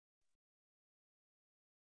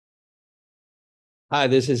Hi,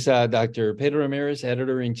 this is Dr. Pedro Ramirez,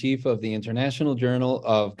 editor-in-chief of the International Journal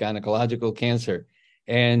of Gynecological Cancer.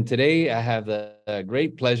 And today I have the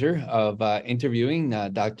great pleasure of interviewing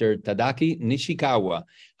Dr. Tadaaki Nishikawa,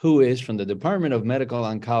 who is from the Department of Medical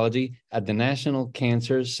Oncology at the National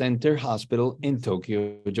Cancer Center Hospital in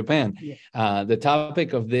Tokyo, Japan. Yeah. The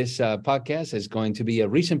topic of this podcast is going to be a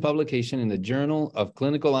recent publication in the Journal of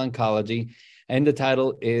Clinical Oncology, and the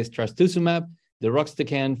title is Trastuzumab,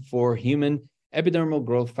 deruxtecan for human epidermal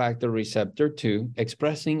growth factor receptor 2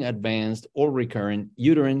 expressing advanced or recurrent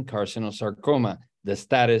uterine carcinosarcoma, the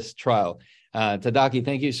STATICE trial. Tadaaki,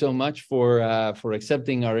 thank you so much for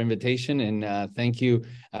accepting our invitation, and thank you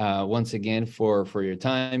once again for your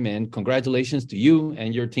time, and congratulations to you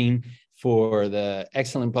and your team for the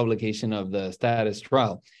excellent publication of the STATICE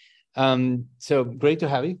trial. So great to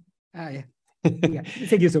have you. Yeah. Yeah,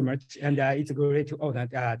 thank you so much. And it's a great honor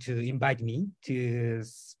to invite me to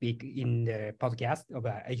speak in the podcast of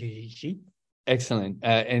IJGC. Excellent.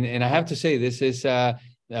 And I have to say, this is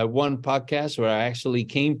one podcast where I actually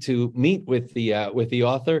came to meet with the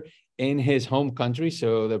author in his home country.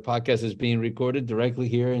 So the podcast is being recorded directly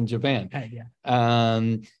here in Japan. Yeah.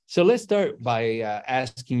 So let's start by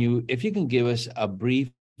asking you if you can give us a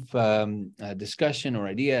brief discussion or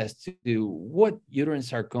idea as to what uterine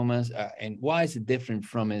sarcomas and why is it different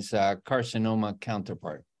from its carcinoma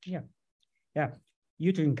counterpart. Yeah.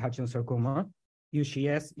 Uterine carcinosarcoma,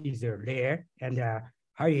 UCS, is a rare and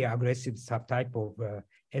highly aggressive subtype of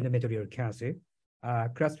endometrial cancer,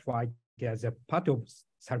 classified as a part of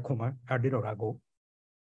sarcoma a little ago.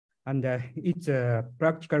 And its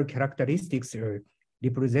practical characteristics are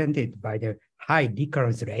represented by the high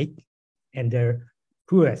recurrence rate and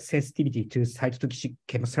poor sensitivity to cytotoxic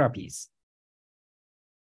chemotherapies.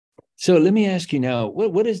 So let me ask you now,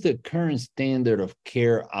 what is the current standard of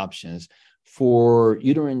care options for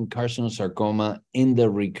uterine carcinosarcoma in the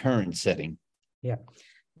recurrent setting? Yeah,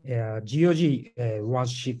 GOG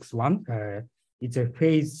 161, it's a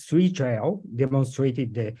phase 3 trial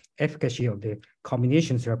demonstrated the efficacy of the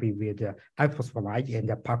combination therapy with ifosfamide and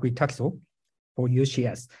paclitaxel for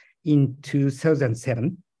UCS in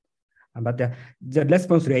 2007. But the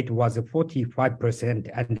response rate was 45%,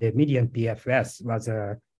 and the median PFS was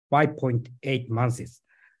 5.8 months.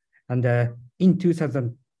 And in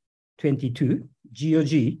 2022, GOG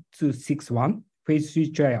 261 phase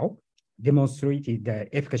 3 trial demonstrated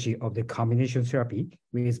the efficacy of the combination therapy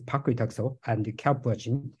with paclitaxel and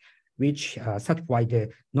calpuricin, which certified the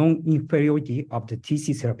non-inferiority of the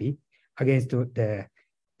TC therapy against the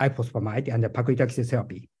ifosfamide and the paclitaxel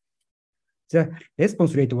therapy. The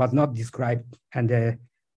response rate was not described, and the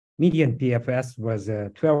median PFS was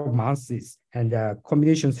 12 months, and the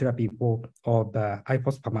combination therapy of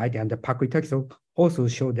ifosfamide and the paclitaxel also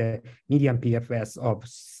showed the median PFS of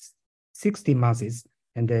 60 months,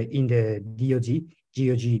 and in the GOG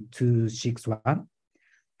 261.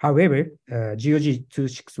 However, GOG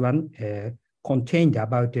 261 contained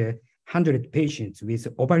about 100 patients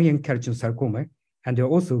with ovarian carcinosarcoma, and they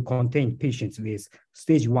also contained patients with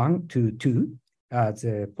stage 1 to 2, as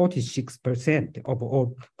 46% of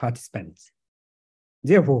all participants.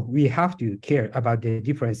 Therefore, we have to care about the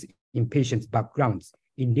difference in patients' backgrounds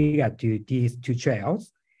in regard to these two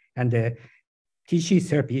trials, and the TC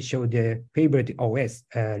therapy showed the favored OS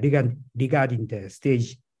regarding the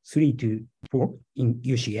stage 3 to 4 in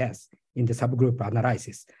UCS in the subgroup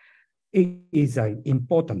analysis. It is an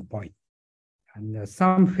important point. And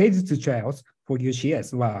some phase 2 trials for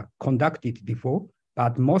UCS were conducted before,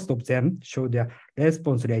 but most of them showed a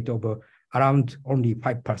response rate of around only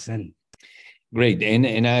 5%. Great.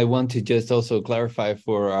 And I want to just also clarify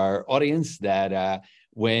for our audience that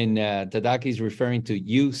when Tadaaki is referring to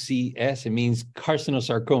UCS, it means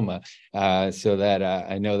carcinosarcoma. So that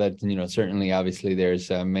I know that, certainly, obviously, there's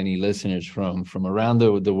many listeners from around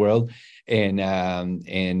the world. And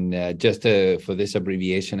just for this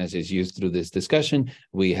abbreviation, as is used through this discussion,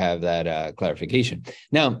 we have that clarification.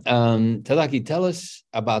 Now, Tadaaki, tell us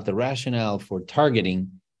about the rationale for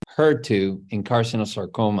targeting HER2 in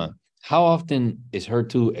carcinosarcoma. How often is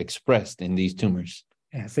HER2 expressed in these tumors?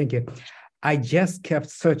 Yeah, thank you. I just kept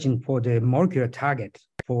searching for the molecular target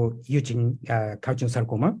for uterine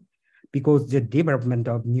carcinosarcoma because the development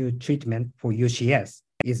of new treatment for UCS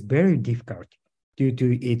is very difficult due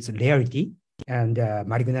to its rarity and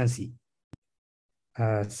malignancy.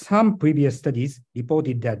 Some previous studies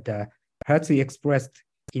reported that HER2 expressed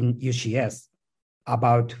in UCS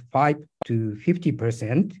about 5 to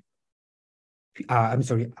 50%, 5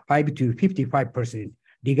 to 55%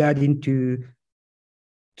 regarding to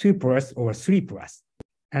 2+ or 3+.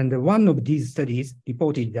 And one of these studies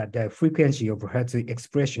reported that the frequency of HER2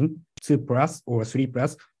 expression 2+ or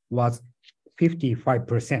 3+ was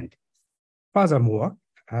 55%. Furthermore,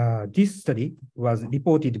 this study was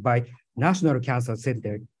reported by National Cancer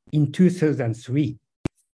Center in 2003.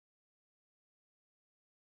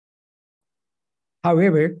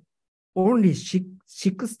 However, only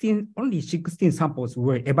 16 samples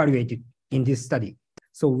were evaluated in this study.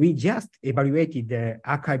 So we just evaluated the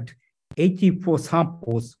archived 84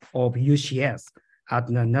 samples of UCS at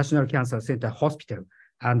the National Cancer Center Hospital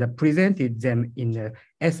and presented them in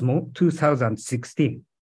ESMO 2016.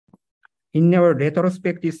 In our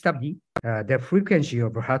retrospective study, the frequency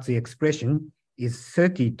of HER2 expression is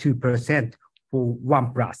 32% for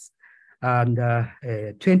 1+, and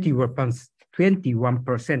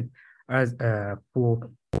 21% as for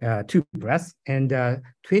 2+, and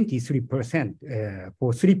 23%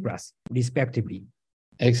 for 3+, respectively.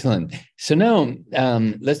 Excellent. So now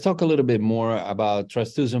let's talk a little bit more about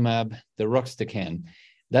trastuzumab deruxtecan.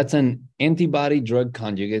 That's an antibody drug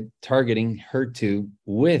conjugate targeting HER2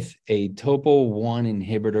 with a topo-1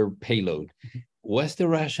 inhibitor payload. What's the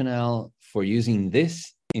rationale for using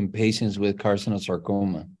this in patients with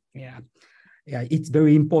carcinosarcoma? Yeah, it's a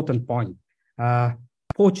very important point.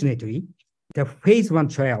 Fortunately, the phase 1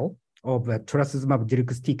 trial of trastuzumab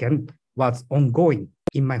deruxtecan was ongoing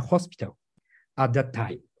in my hospital at that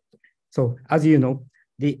time. So as you know,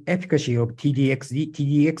 the efficacy of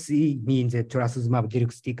TDXD means trastuzumab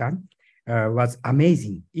deruxtecan, was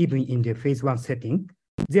amazing, even in the phase 1 setting.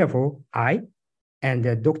 Therefore, I and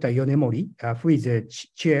Dr. Yonemori, who is the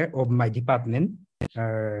chair of my department,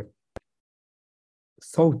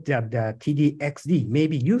 thought that the TDXD may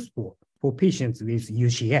be useful for patients with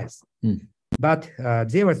UCS. But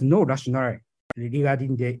there was no rationale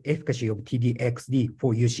regarding the efficacy of TDXD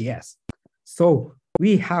for UCS. So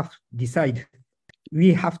we have decided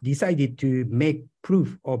to make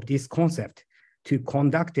proof of this concept to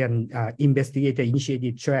conduct an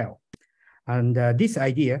investigator-initiated trial. And this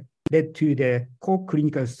idea led to the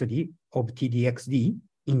co-clinical study of TDXD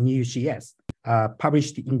in UCS,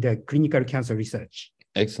 published in the Clinical Cancer Research.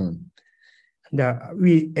 Excellent.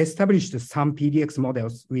 We established some PDX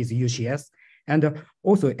models with UCS and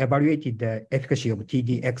also evaluated the efficacy of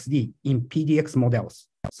TDXD in PDX models.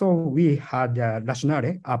 So we had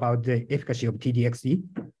rationale about the efficacy of TDXD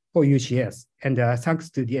for UCS, and thanks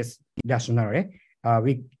to this rationale,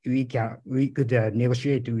 we could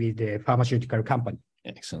negotiate with the pharmaceutical company.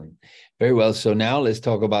 Excellent. Very well. So now let's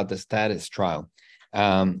talk about the STATICE trial.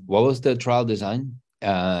 What was the trial design?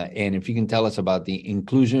 And if you can tell us about the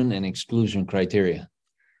inclusion and exclusion criteria.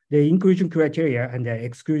 The inclusion criteria and the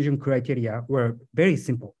exclusion criteria were very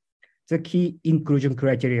simple. The key inclusion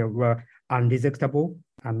criteria were unresectable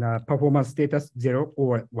and performance status 0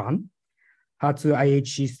 or 1, HER2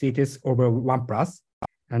 IHC status over 1+,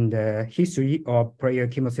 and history of prior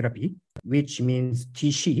chemotherapy, which means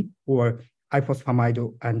TC or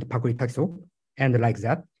ifosfamide and paclitaxel, and like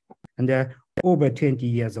that, and over 20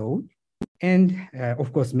 years old, and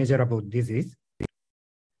of course measurable disease.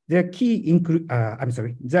 The key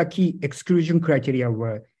exclusion criteria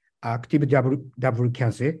were active double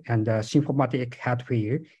cancer and symptomatic heart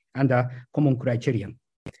failure, and common criterion.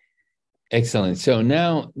 Excellent. So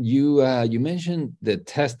now you mentioned the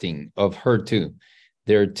testing of HER2.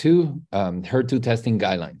 There are two HER2 testing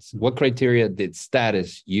guidelines. What criteria did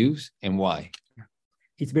STATICE use and why?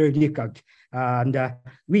 It's very difficult. And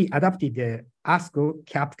we adopted the ASCO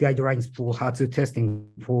CAP guidelines for HER2 testing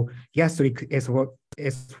for gastric S1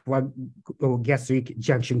 or gastric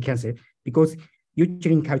junction cancer because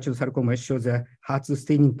uterine carcinosarcoma shows a HER2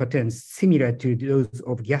 staining patterns similar to those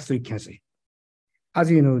of gastric cancer. As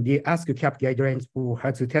you know, the ASCO CAP guidelines for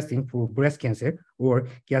HER2 testing for breast cancer or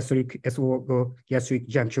gastric S1 or gastric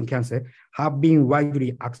junction cancer have been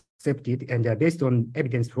widely accepted and based on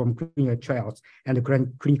evidence from clinical trials and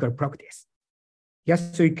clinical practice.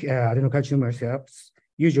 Gastric adenocarcinoma cells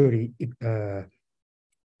usually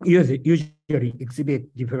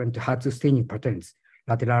exhibit different HER2 staining patterns,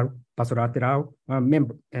 lateral, basolateral,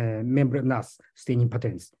 membranous staining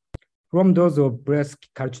patterns. From those of breast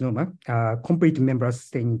carcinoma, complete membranous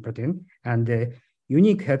staining pattern and the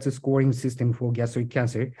unique HER2 scoring system for gastric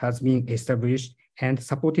cancer has been established and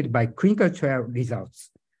supported by clinical trial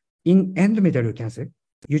results. In endometrial cancer,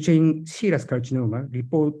 uterine serous carcinoma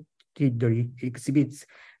reportedly exhibits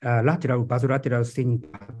lateral basolateral staining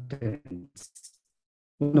patterns.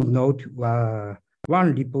 One of note,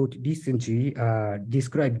 one report recently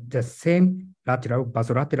described the same lateral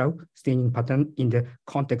basolateral staining pattern in the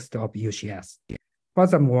context of UCS.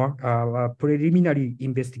 Furthermore, preliminary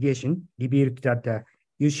investigation revealed that the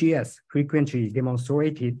UCS frequently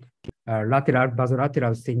demonstrated lateral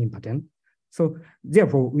basolateral staining pattern. So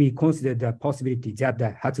therefore, we consider the possibility that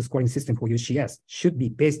the HER2 scoring system for UCS should be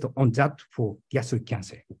based on that for gastric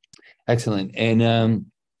cancer. Excellent. And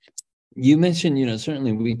you mentioned,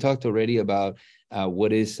 certainly we talked already about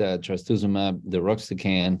what is Trastuzumab,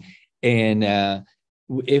 deruxtecan, and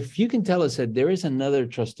if you can tell us that there is another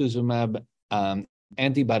Trastuzumab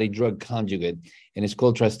antibody drug conjugate, and it's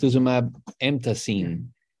called Trastuzumab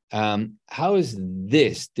emtansine. How is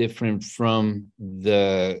this different from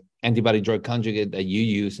the antibody drug conjugate that you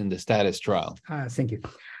use in the STATICE trial? Thank you.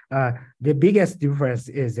 The biggest difference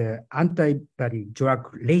is antibody drug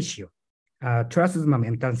ratio. Trastuzumab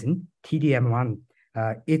emtansine, TDM1,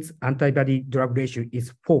 its antibody drug ratio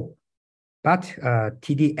is 4, but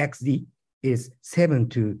TDXD is 7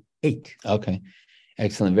 to 8. Okay,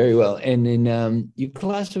 excellent, very well. And then you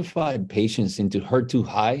classified patients into HER2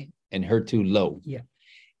 high and HER2 low. Yeah.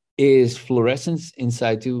 Is fluorescence in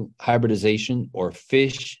situ hybridization or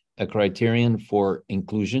FISH a criterion for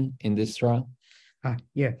inclusion in this trial?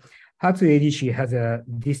 Yeah. HER2 ADC has a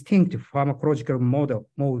distinct pharmacological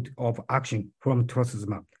mode of action from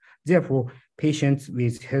trastuzumab. Therefore, patients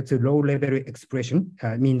with HER2 low level expression,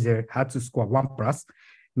 means their HER2 score 1+,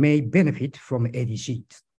 may benefit from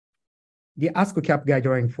ADCs. The ASCO-CAP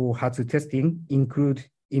guideline for HER2 testing include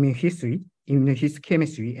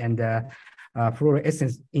immunohistochemistry, and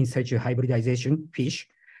fluorescence in situ hybridization, FISH,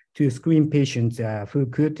 to screen patients who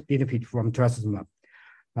could benefit from trastuzumab.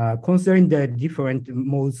 Considering the different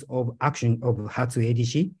modes of action of HER2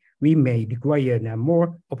 ADC, we may require a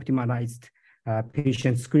more optimized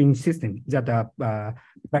patient screening system that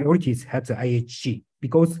priorities HER2 IHC,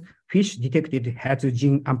 because FISH detected HER2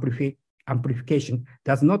 gene amplification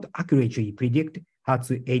does not accurately predict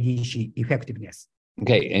HER2 ADC effectiveness.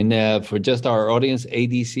 Okay, and for just our audience,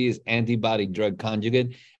 ADC is antibody drug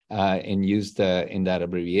conjugate, and used in that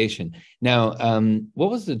abbreviation. Now,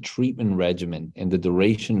 what was the treatment regimen and the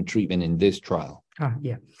duration of treatment in this trial?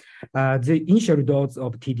 Yeah. The initial dose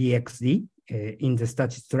of TDXD in the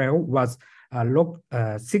STATICE trial was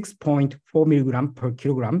 6.4 milligram per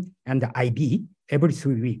kilogram and IV every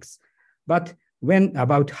 3 weeks. But when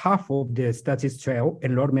about half of the STATICE trial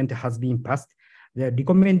enrollment has been passed, the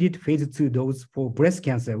recommended phase 2 dose for breast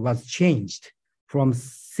cancer was changed from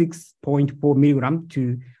 6.4 milligram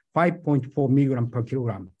to 5.4 milligram per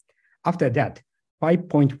kilogram. After that,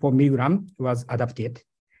 5.4 milligram was adopted.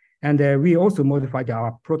 And we also modified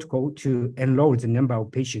our protocol to enroll the number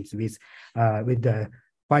of patients with the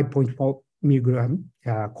 5.4 milligram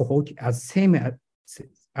cohort as same as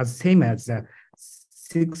the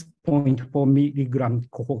 6.4 milligram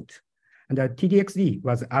cohort. And the TDXD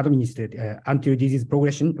was administered until disease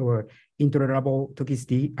progression or intolerable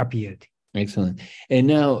toxicity appeared. Excellent. And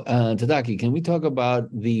now, Tadaaki, can we talk about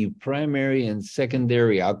the primary and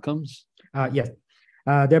secondary outcomes? Yes.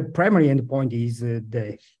 The primary endpoint is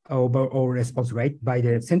the overall response rate by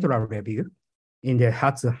the central review in the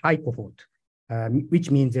HER2 high cohort, which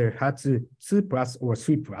means the HER2 2+ or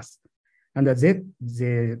 3+. And the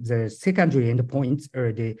secondary endpoints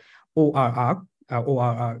are the ORR.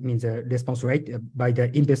 ORR means the response rate by the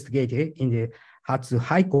investigator in the HER2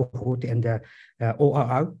 high cohort, and the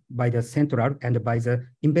ORR by the central and by the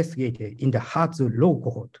investigator in the HER2 low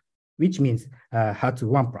cohort, which means HER2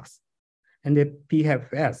 1+. And the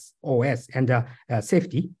PFS, OS, and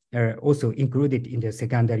safety are also included in the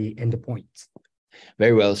secondary endpoints.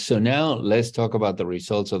 Very well. So now let's talk about the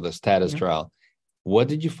results of the STATICE trial. What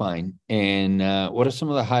did you find, and what are some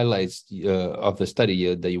of the highlights of the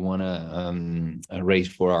study that you want to raise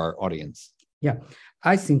for our audience? Yeah,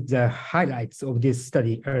 I think the highlights of this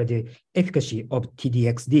study are the efficacy of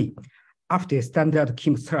TDXD after standard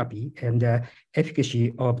chemotherapy and the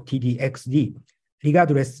efficacy of TDXD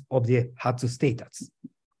regardless of the HER2 status.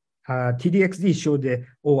 TDXD showed the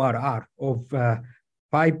ORR of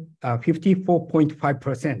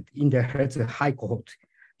 54.5% in the HER2 high cohort.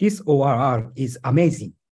 This ORR is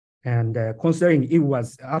amazing, and considering it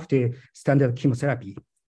was after standard chemotherapy.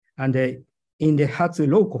 And in the HER2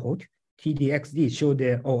 low cohort, TDXD showed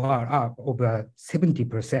the ORR of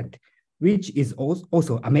 70%, which is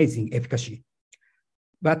also amazing efficacy.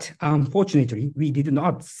 But unfortunately, we did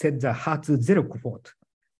not set the HER2 zero cohort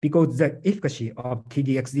because the efficacy of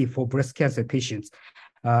TDXD for breast cancer patients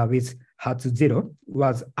with HER2 zero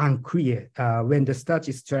was unclear when the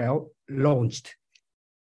STATICE trial launched.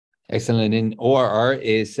 Excellent. And ORR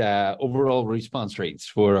is overall response rates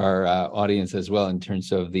for our audience as well in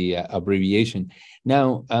terms of the abbreviation.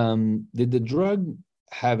 Now, did the drug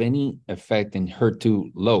have any effect in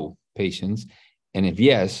HER2 low patients? And if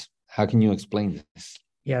yes, how can you explain this?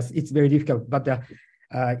 Yes, it's very difficult, but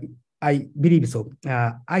I believe so.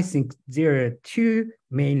 I think there are two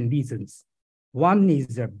main reasons. One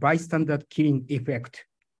is the bystander killing effect,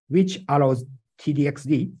 which allows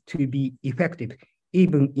TDXD to be effective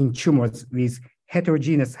even in tumors with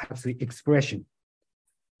heterogeneous HER2 expression.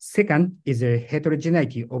 Second is the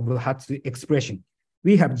heterogeneity of HER2 expression.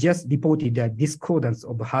 We have just reported the discordance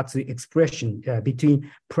of HER2 expression between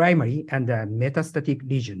primary and metastatic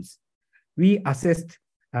lesions. We assessed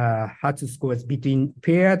HER2 scores between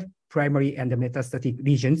paired primary and metastatic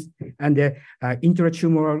lesions, and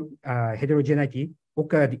intratumoral heterogeneity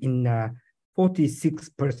occurred in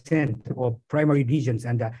 46% of primary lesions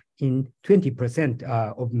and in 20%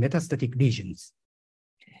 of metastatic lesions.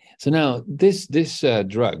 So now this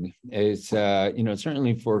drug is,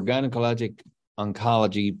 certainly for gynecologic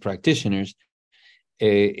oncology practitioners,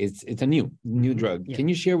 it's a new drug. Yeah. Can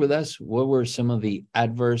you share with us what were some of the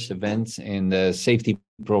adverse events and the safety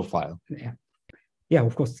profile? Yeah,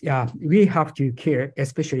 of course. Yeah, we have to care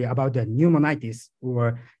especially about the pneumonitis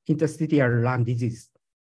or interstitial lung disease.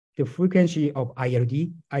 The frequency of ILD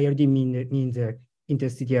means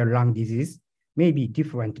interstitial lung disease, may be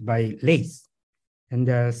different by race. And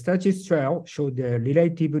the STATICE trial showed a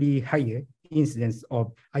relatively higher incidence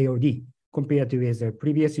of ILD compared to the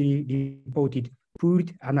previously reported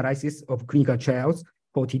pooled analysis of clinical trials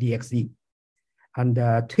for TDXD. And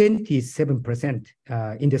 27%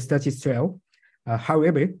 in the STATICE trial.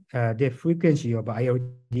 However, the frequency of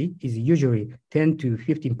ILD is usually 10 to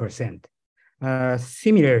 15%.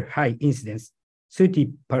 Similar high incidence,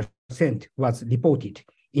 30% was reported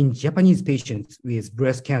in Japanese patients with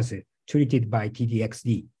breast cancer treated by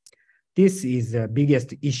TDXD. This is the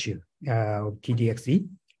biggest issue of TDXD.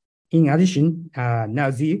 In addition,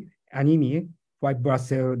 nausea, anemia, white blood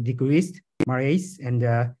cell decreased, malaise, and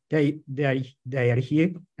diarrhea,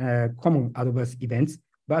 common adverse events,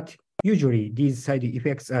 but usually these side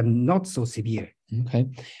effects are not so severe. Okay.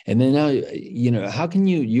 And then now, how can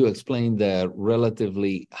you explain the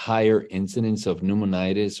relatively higher incidence of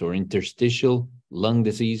pneumonitis or interstitial lung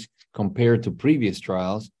disease compared to previous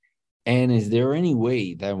trials? And is there any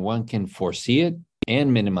way that one can foresee it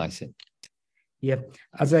and minimize it? Yeah,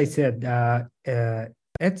 as I said,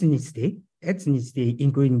 ethnicity,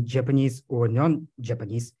 including Japanese or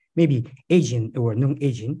non-Japanese, maybe Asian or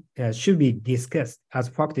non-Asian, should be discussed as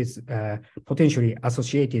factors potentially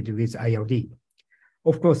associated with ILD.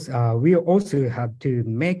 Of course, we also have to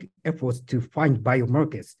make efforts to find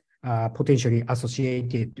biomarkers potentially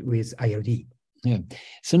associated with ILD. Yeah.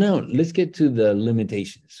 So now let's get to the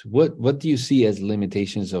limitations. What do you see as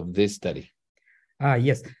limitations of this study?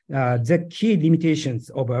 Yes, the key limitations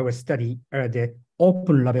of our study are the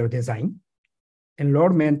open label design,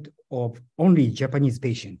 enrollment of only Japanese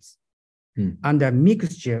patients, and a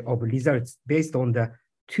mixture of results based on the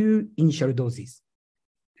 2 initial doses.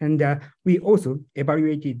 And we also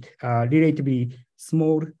evaluated relatively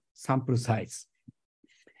small sample size.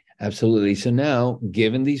 Absolutely. So now,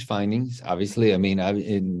 given these findings, obviously,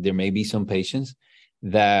 there may be some patients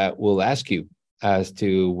that will ask you as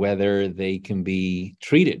to whether they can be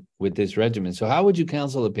treated with this regimen. So how would you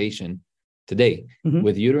counsel a patient today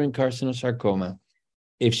with uterine carcinosarcoma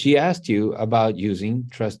if she asked you about using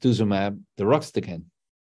Trastuzumab deruxtecan?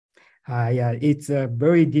 Yeah, it's a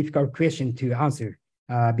very difficult question to answer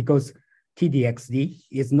because TDXD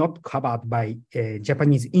is not covered by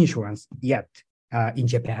Japanese insurance yet in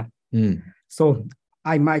Japan. So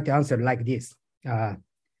I might answer like this.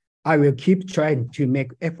 I will keep trying to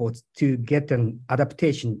make efforts to get an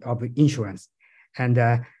adaptation of insurance and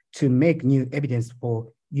to make new evidence for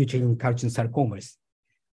uterine carcinosarcomas.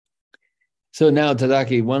 So now,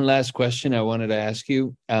 Tadaaki, one last question I wanted to ask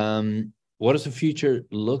you. What does the future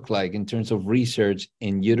look like in terms of research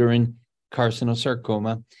in uterine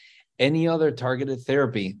carcinosarcoma? Any other targeted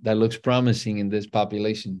therapy that looks promising in this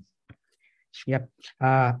population? Yep.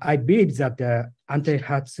 I believe that the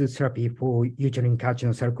anti-HER2 therapy for uterine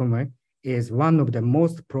carcinosarcoma is one of the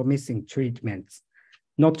most promising treatments,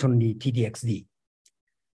 not only TDXD.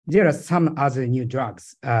 There are some other new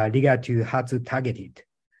drugs regarding to HER2 targeted.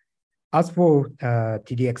 As for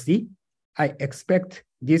TDXD, I expect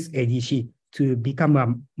this ADC to become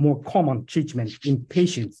a more common treatment in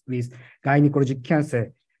patients with gynecological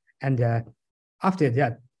cancer, and after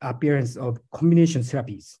that, appearance of combination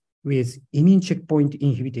therapies with immune checkpoint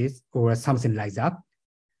inhibitors or something like that.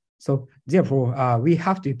 So therefore, we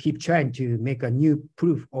have to keep trying to make a new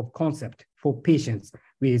proof of concept for patients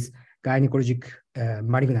with gynecologic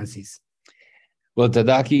malignancies. Well,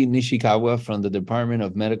 Tadaaki Nishikawa from the Department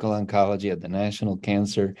of Medical Oncology at the National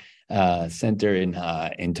Cancer Center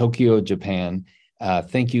in Tokyo, Japan.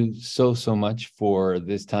 Thank you so much for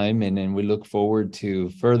this time, and then we look forward to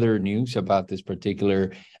further news about this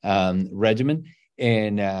particular regimen.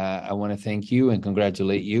 And I want to thank you and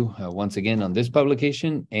congratulate you once again on this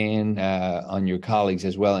publication and on your colleagues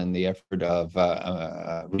as well in the effort of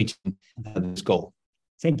reaching this goal.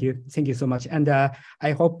 Thank you. Thank you so much. And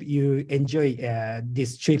I hope you enjoy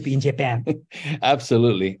this trip in Japan.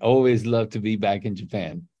 Absolutely. Always love to be back in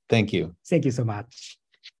Japan. Thank you. Thank you so much.